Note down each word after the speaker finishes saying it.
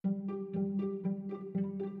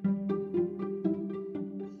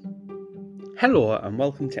Hello and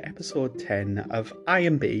welcome to episode 10 of I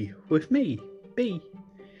Am B with me, B.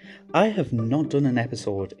 I have not done an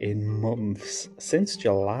episode in months, since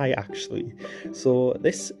July actually, so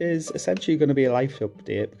this is essentially going to be a life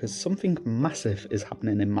update because something massive is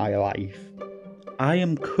happening in my life. I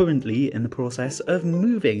am currently in the process of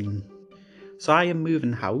moving. So I am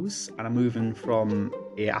moving house, and I'm moving from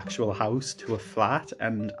a actual house to a flat,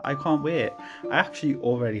 and I can't wait. I actually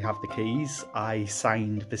already have the keys. I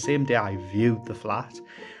signed the same day I viewed the flat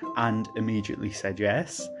and immediately said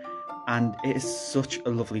yes. And it is such a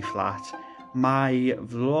lovely flat. My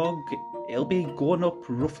vlog, it'll be going up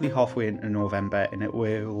roughly halfway into November, and it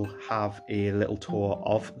will have a little tour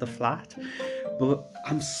of the flat. But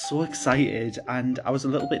I'm so excited, and I was a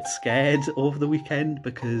little bit scared over the weekend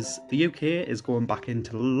because the UK is going back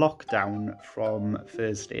into lockdown from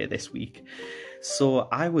Thursday this week. So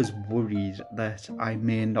I was worried that I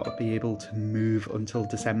may not be able to move until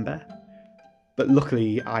December. But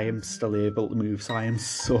luckily I am still able to move, so I am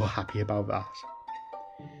so happy about that.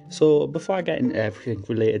 So before I get into everything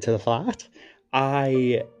related to the flat,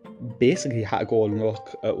 I basically had to go and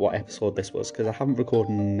look at what episode this was because I haven't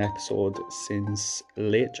recorded an episode since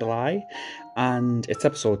late July, and it's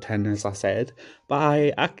episode 10 as I said, but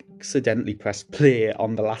I accidentally pressed play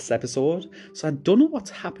on the last episode, so I don't know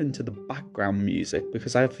what's happened to the background music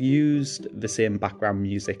because I've used the same background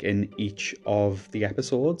music in each of the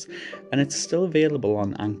episodes and it's still available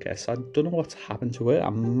on Anchor, so I don't know what's happened to it. I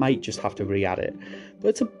might just have to re-add it, but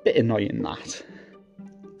it's a bit annoying that.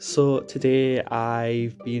 So today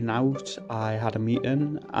I've been out, I had a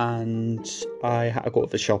meeting and I had to go to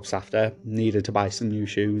the shops after, needed to buy some new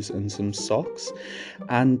shoes and some socks,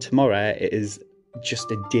 and tomorrow it is just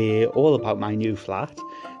a day all about my new flat.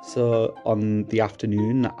 So on the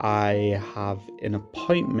afternoon I have an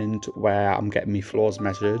appointment where I'm getting my floors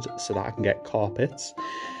measured so that I can get carpets.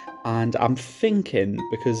 And I'm thinking,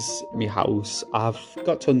 because my house, I've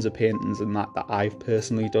got tons of paintings and that I've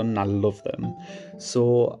personally done and I love them.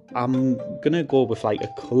 So I'm going to go with like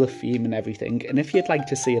a colour theme and everything. And if you'd like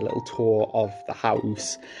to see a little tour of the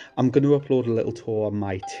house, I'm going to upload a little tour on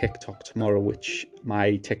my TikTok tomorrow, which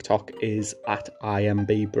my TikTok is at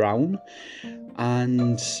IamBBrown.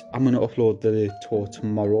 And I'm going to upload the tour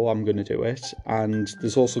tomorrow. I'm going to do it, and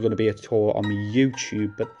there's also going to be a tour on my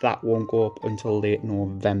YouTube, but that won't go up until late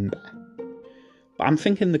November. But I'm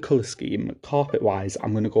thinking the colour scheme, carpet wise,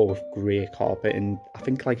 I'm going to go with grey carpet, and I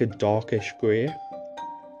think like a darkish grey.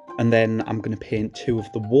 And then I'm going to paint two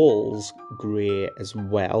of the walls grey as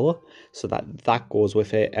well, so that goes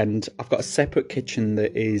with it. And I've got a separate kitchen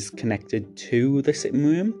that is connected to the sitting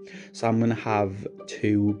room, so I'm going to have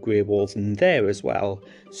two grey walls in there as well,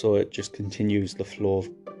 so it just continues the flow of,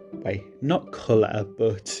 not colour,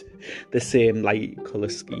 but the same light colour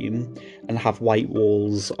scheme, and have white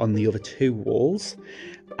walls on the other two walls.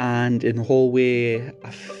 And in the hallway,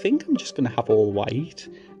 I think I'm just going to have all white.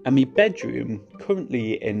 And my bedroom,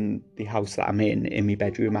 currently in the house that I'm in my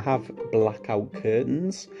bedroom, I have blackout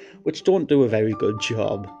curtains, which don't do a very good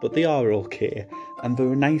job, but they are okay. And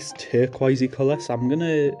they're a nice turquoisey colour, so I'm going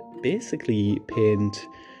to basically paint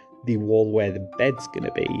the wall where the bed's going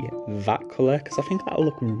to be that colour, because I think that'll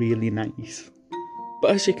look really nice. But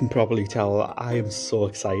as you can probably tell, I am so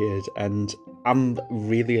excited, and I'm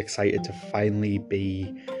really excited to finally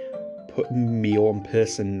be putting my own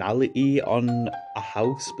personality on a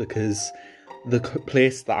house, because the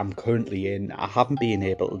place that I'm currently in, I haven't been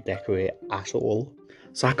able to decorate at all.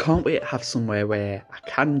 So I can't wait to have somewhere where I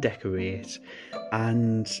can decorate.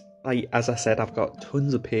 And like, as I said, I've got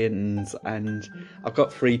tons of paintings, and I've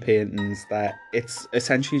got 3 paintings that it's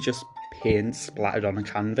essentially just paint splattered on a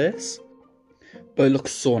canvas. But it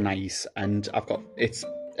looks so nice, and it's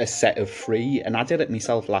a set of 3, and I did it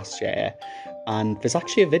myself last year. And there's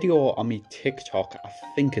actually a video on my TikTok, I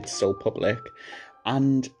think it's still public,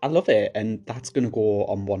 and I love it, and that's going to go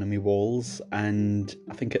on one of my walls, and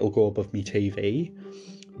I think it'll go above my TV.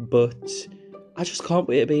 But I just can't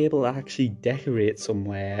wait to be able to actually decorate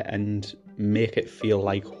somewhere and make it feel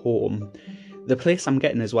like home. The place I'm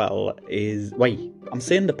getting as well is... I'm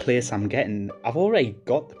saying the place I'm getting. I've already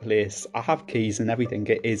got the place. I have keys and everything.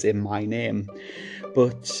 It is in my name.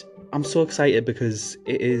 But I'm so excited because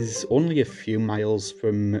it is only a few miles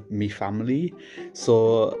from me family.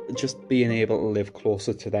 So just being able to live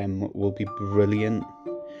closer to them will be brilliant.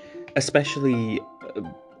 Especially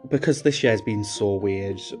because this year's been so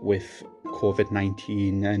weird with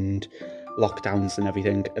COVID-19 and lockdowns and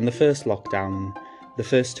everything. And the first lockdown, the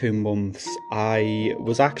first 2 months, I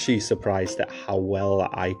was actually surprised at how well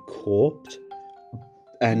I coped.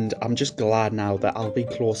 And I'm just glad now that I'll be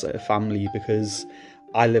closer to family, because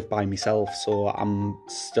I live by myself, so I'm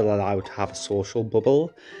still allowed to have a social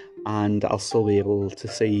bubble, and I'll still be able to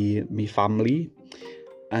see my family,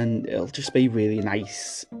 and it'll just be really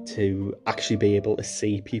nice to actually be able to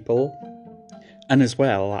see people. And as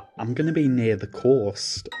well, I'm going to be near the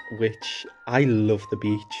coast, which I love the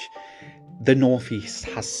beach. The Northeast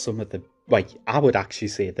has some of the, like, I would actually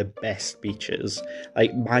say the best beaches.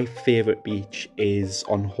 Like, my favourite beach is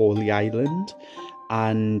on Holy Island,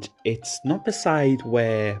 and it's not beside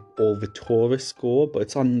where all the tourists go, but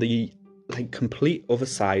it's on the, like, complete other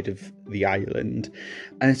side of the island,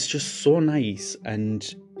 and it's just so nice,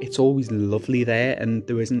 and it's always lovely there, and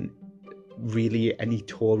there isn't really any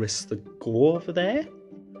tourists that go over there.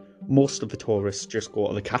 Most of the tourists just go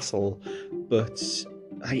to the castle, but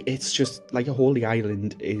it's just like a Holy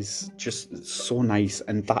Island is just so nice,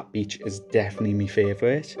 and that beach is definitely my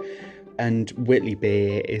favourite. And Whitley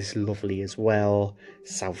Bay is lovely as well.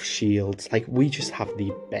 South Shields, like, we just have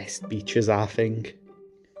the best beaches, I think.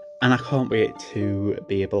 And I can't wait to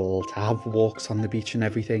be able to have walks on the beach and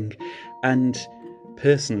everything. And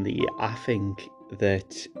personally, I think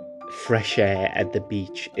that fresh air at the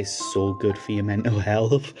beach is so good for your mental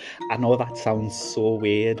health. I know that sounds so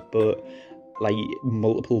weird, but like,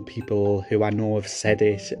 multiple people who I know have said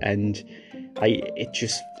it, and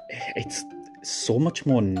it's so much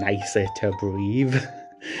more nicer to breathe.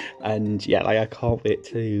 And yeah, like, I can't wait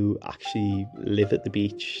to actually live at the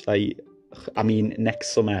beach. Like, I mean,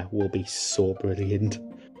 next summer will be so brilliant.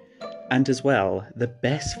 And as well, the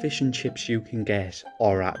best fish and chips you can get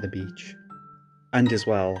are at the beach. And as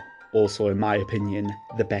well, also in my opinion,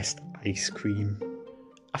 the best ice cream.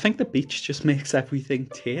 I think the beach just makes everything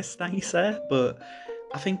taste nicer, but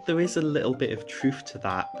I think there is a little bit of truth to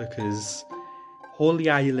that, because Holy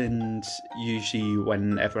Island, usually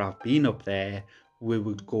whenever I've been up there, we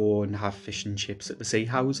would go and have fish and chips at the sea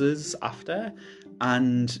houses after,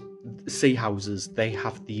 and sea houses, they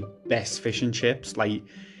have the best fish and chips. Like,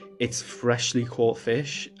 it's freshly caught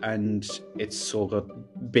fish, and it's so good.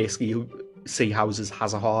 Basically, sea houses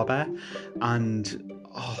has a harbour, and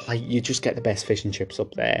like, you just get the best fish and chips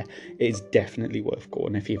up there. It is definitely worth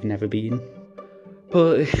going if you've never been.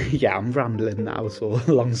 But yeah, I'm rambling now, so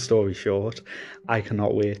long story short, I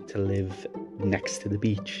cannot wait to live next to the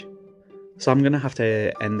beach. So I'm going to have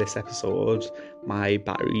to end this episode. My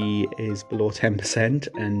battery is below 10%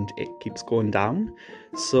 and it keeps going down.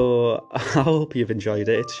 So I hope you've enjoyed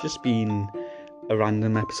it. It's just been a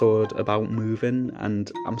random episode about moving,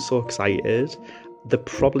 and I'm so excited. There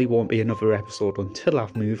probably won't be another episode until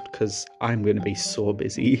I've moved, because I'm going to be so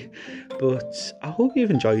busy. But I hope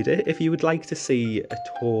you've enjoyed it. If you would like to see a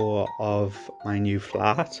tour of my new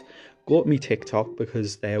flat, go to my TikTok,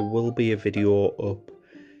 because there will be a video up.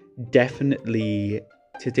 Definitely,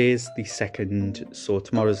 today's the 2nd, so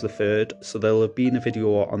tomorrow's the 3rd, so there'll have been a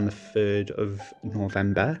video on the 3rd of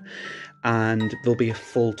November, and there'll be a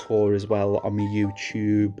full tour as well on my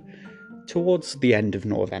YouTube towards the end of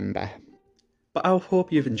November. But I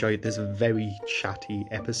hope you've enjoyed this very chatty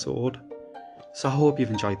episode. So I hope you've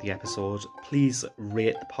enjoyed the episode. Please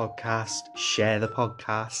rate the podcast, share the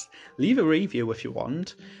podcast, leave a review if you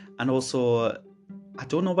want, and also, I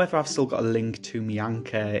don't know whether I've still got a link to my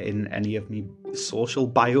Anchor in any of my social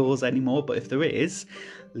bios anymore, but if there is,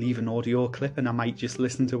 leave an audio clip and I might just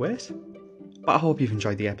listen to it. But I hope you've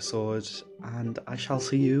enjoyed the episode, and I shall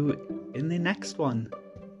see you in the next one.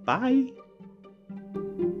 Bye!